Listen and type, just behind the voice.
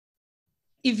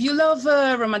If you love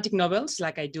romantic novels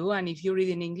like I do, and if you read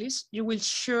in English, you will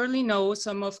surely know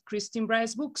some of Christine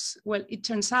Bryant's books. Well, it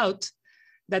turns out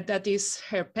that that is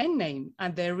her pen name,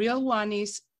 and the real one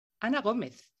is Ana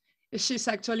Gomez. She's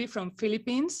actually from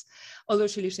Philippines, although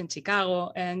she lives in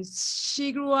Chicago, and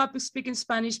she grew up speaking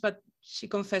Spanish, but she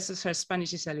confesses her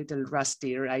Spanish is a little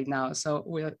rusty right now, so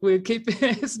we'll keep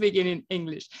speaking in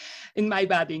English, in my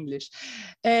bad English.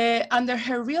 Under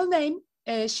her real name,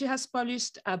 she has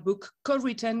published a book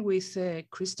co-written with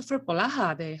Christopher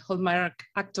Polaha, the Hallmark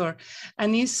actor,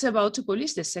 and is about to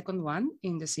publish the second one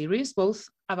in the series, both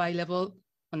available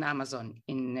on Amazon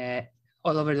in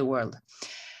all over the world.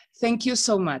 Thank you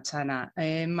so much, Anna.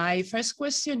 My first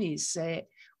question is,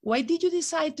 why did you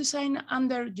decide to sign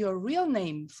under your real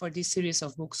name for this series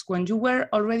of books when you were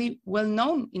already well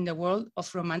known in the world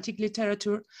of romantic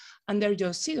literature under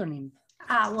your pseudonym?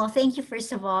 Well, thank you,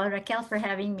 first of all, Raquel, for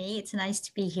having me. It's nice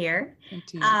to be here.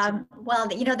 Thank you.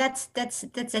 Well, you know, that's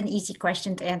an easy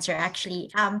question to answer,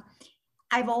 actually.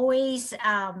 I've always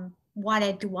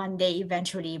wanted to one day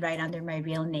eventually write under my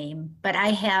real name, but I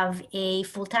have a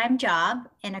full-time job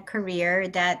and a career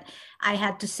that I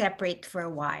had to separate for a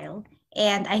while.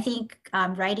 And I think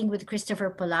writing with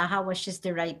Christopher Polaha was just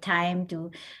the right time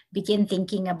to begin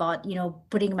thinking about, you know,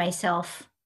 putting myself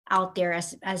out there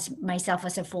as myself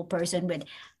as a full person, with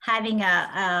having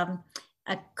a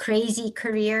crazy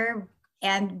career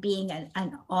and being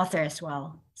an author as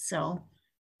well. So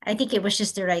I think it was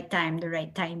just the right time, the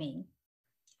right timing.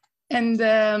 And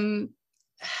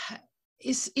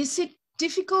is it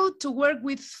difficult to work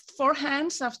with four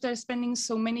hands after spending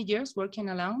so many years working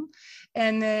alone?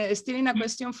 And still in a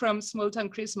question from Small Town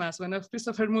Christmas, one of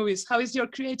Christopher's movies, how is your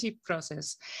creative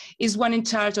process? Is one in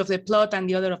charge of the plot and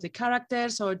the other of the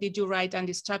characters, or did you write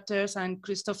Andy's chapters and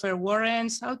Christopher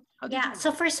Warren's? How yeah,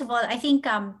 so first of all, I think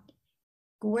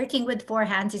working with four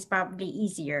hands is probably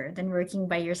easier than working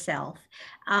by yourself.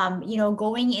 You know,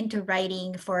 going into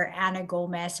writing for Ana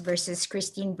Gomez versus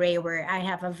Christine Bray, where I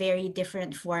have a very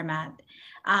different format.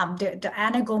 The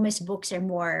Ana Gomez books are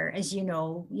more, as you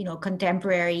know,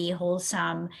 contemporary,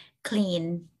 wholesome,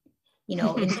 clean, you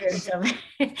know, in terms of,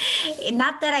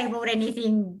 not that I wrote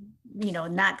anything, you know,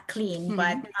 not clean,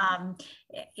 but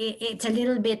it's a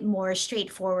little bit more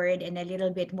straightforward and a little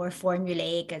bit more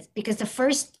formulaic, because the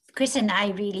first, Chris and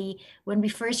I really, when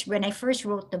I first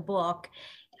wrote the book,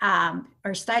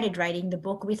 or started writing the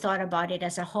book, we thought about it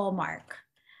as a Hallmark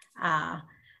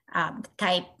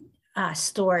type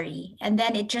story, and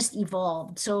then it just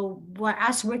evolved. So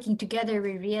us working together,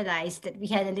 we realized that we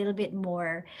had a little bit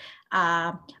more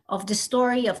of the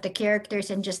story, of the characters,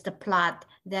 and just the plot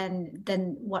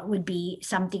than what would be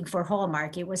something for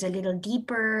Hallmark. It was a little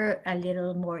deeper, a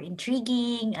little more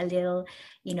intriguing, a little,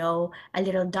 you know, a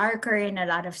little darker in a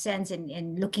lot of sense,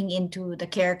 and looking into the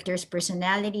characters'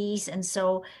 personalities. And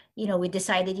so, you know, we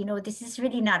decided, you know, this is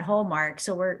really not Hallmark,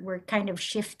 so we're kind of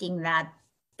shifting that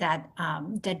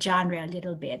genre a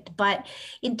little bit. But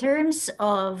in terms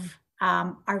of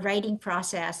our writing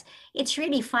process, it's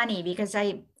really funny because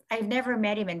I've never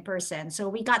met him in person. So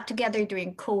we got together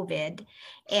during COVID,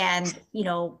 and, you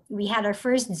know, we had our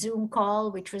first Zoom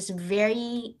call, which was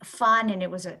very fun. And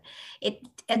it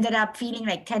ended up feeling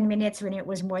like 10 minutes when it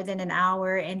was more than an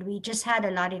hour. And we just had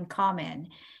a lot in common.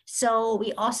 So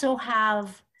we also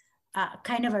have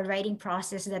kind of a writing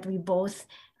process that we both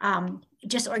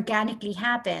just organically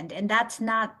happened. And that's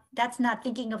not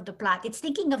thinking of the plot. It's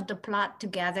thinking of the plot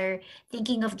together,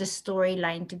 thinking of the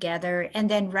storyline together, and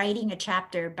then writing a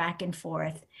chapter back and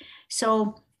forth.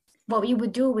 So what we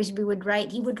would do is he would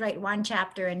write one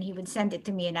chapter and he would send it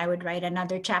to me, and I would write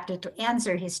another chapter to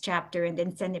answer his chapter and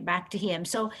then send it back to him.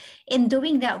 So in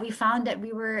doing that, we found that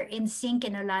we were in sync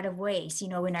in a lot of ways, you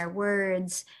know, in our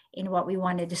words, in what we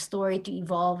wanted the story to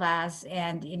evolve as,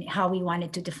 and in how we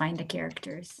wanted to define the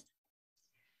characters.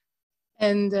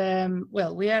 And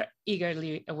well, we are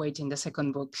eagerly awaiting the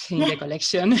second book in the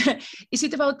collection. Is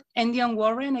it about Andy and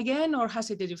Warren again, or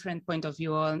has it a different point of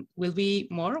view? Will be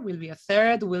more? Will be a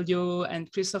third? Will you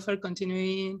and Christopher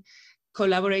continue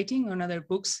collaborating on other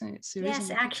books? Series?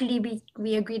 Yes, actually,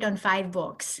 we agreed on 5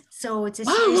 books. So it's a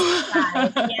series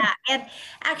of 5. Yeah, and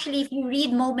actually, if you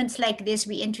read Moments Like This,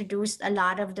 we introduced a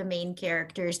lot of the main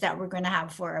characters that we're going to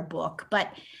have for a book.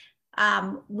 But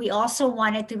we also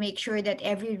wanted to make sure that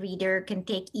every reader can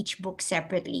take each book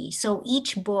separately. So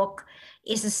each book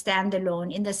is a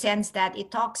standalone in the sense that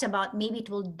it talks about, maybe it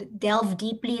will delve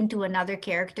deeply into another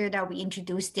character that we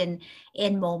introduced in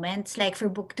Moments. Like for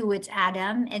book 2, it's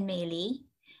Adam and Maylee.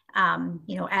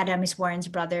 You know, Adam is Warren's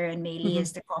brother and Maylee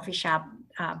is the coffee shop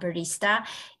barista.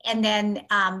 And then,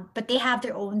 but they have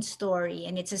their own story,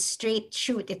 and it's a straight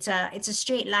shoot. It's a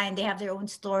straight line. They have their own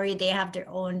story. They have their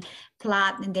own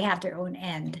plot, and they have their own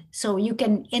end. So you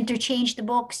can interchange the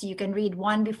books. You can read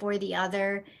one before the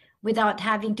other without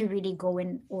having to really go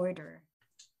in order.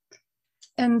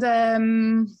 And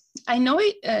I know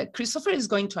Christopher is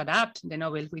going to adapt the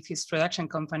novel with his production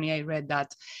company. I read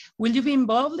that. Will you be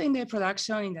involved in the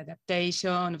production, in the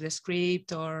adaptation of the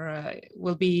script, or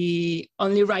will be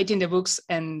only writing the books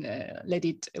and let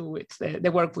it with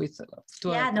the work with?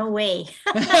 No way.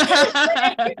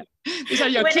 These are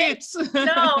your kids.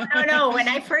 No. When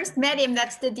I first met him,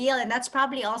 that's the deal. And that's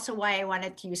probably also why I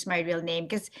wanted to use my real name,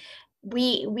 because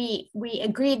we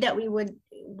agreed that we would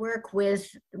work with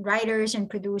writers and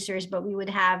producers, but we would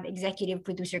have executive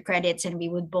producer credits, and we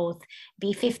would both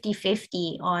be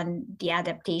 50-50 on the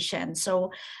adaptation.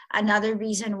 So another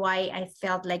reason why I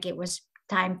felt like it was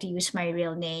time to use my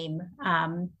real name,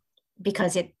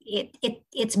 because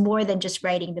it's more than just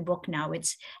writing the book now.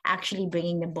 It's actually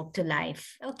bringing the book to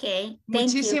life. Okay.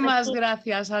 Muchísimas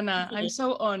gracias, Ana. I'm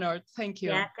so honored. Thank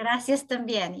you. Yeah, gracias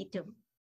también. Y tú.